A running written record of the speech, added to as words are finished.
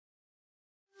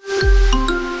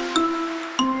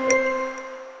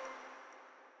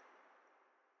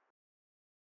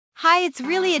Hi, it's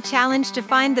really a challenge to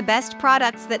find the best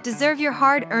products that deserve your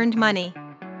hard-earned money.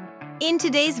 In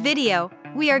today's video,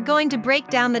 we are going to break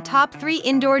down the top 3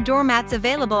 indoor doormats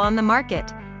available on the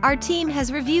market. Our team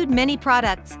has reviewed many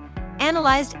products,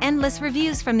 analyzed endless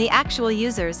reviews from the actual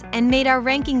users, and made our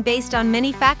ranking based on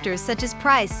many factors such as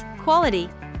price, quality,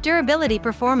 durability,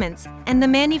 performance, and the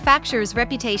manufacturer's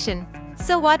reputation.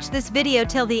 So watch this video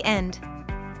till the end.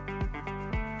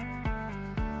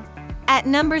 At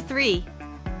number 3.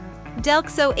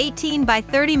 Delxo 18 by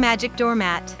 30 Magic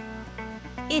Doormat.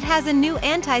 It has a new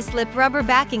anti-slip rubber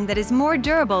backing that is more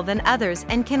durable than others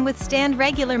and can withstand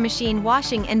regular machine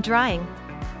washing and drying.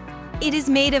 It is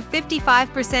made of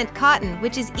 55% cotton,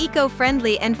 which is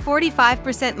eco-friendly, and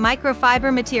 45%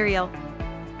 microfiber material.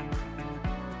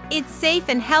 It's safe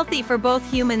and healthy for both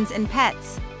humans and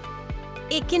pets.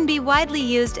 It can be widely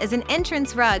used as an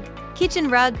entrance rug, kitchen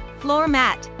rug, floor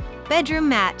mat, bedroom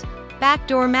mat, back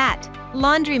door mat,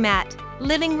 laundry mat,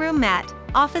 living room mat,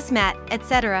 office mat,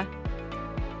 etc.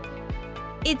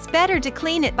 It's better to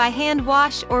clean it by hand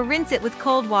wash or rinse it with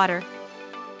cold water.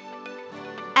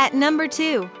 At number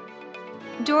 2.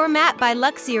 Doormat by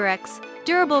LuxUrux,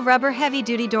 durable rubber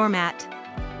heavy-duty doormat.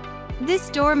 This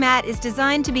doormat is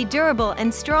designed to be durable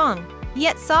and strong,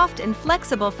 yet soft and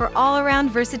flexible for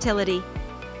all-around versatility.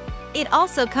 It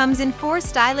also comes in 4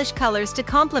 stylish colors to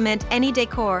complement any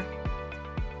decor.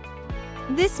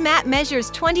 This mat measures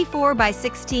 24 by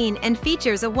 16 and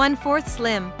features a 1/4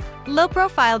 slim,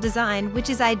 low-profile design which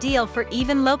is ideal for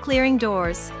even low-clearing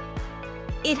doors.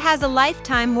 It has a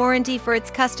lifetime warranty for its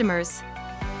customers.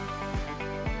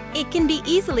 It can be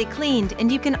easily cleaned, and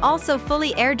you can also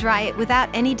fully air dry it without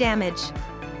any damage.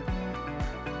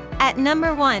 At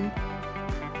number 1.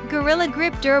 Gorilla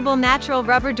Grip Durable Natural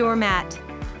Rubber Doormat.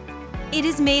 It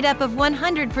is made up of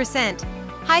 100%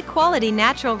 high-quality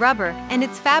natural rubber, and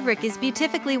its fabric is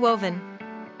beautifully woven.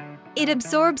 It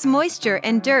absorbs moisture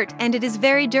and dirt, and it is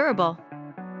very durable.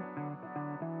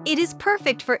 It is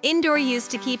perfect for indoor use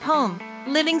to keep home,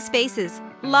 living spaces,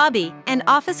 lobby, and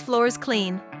office floors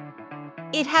clean.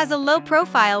 It has a low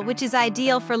profile which is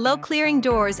ideal for low-clearing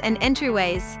doors and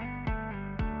entryways.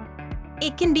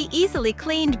 It can be easily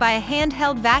cleaned by a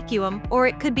handheld vacuum, or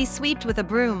it could be swept with a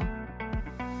broom.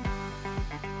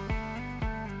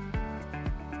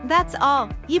 That's all.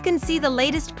 You can see the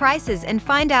latest prices and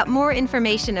find out more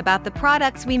information about the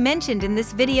products we mentioned in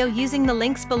this video using the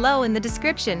links below in the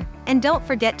description. And don't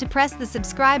forget to press the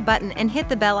subscribe button and hit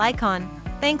the bell icon.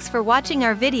 Thanks for watching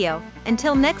our video.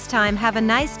 Until next time, have a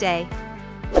nice day.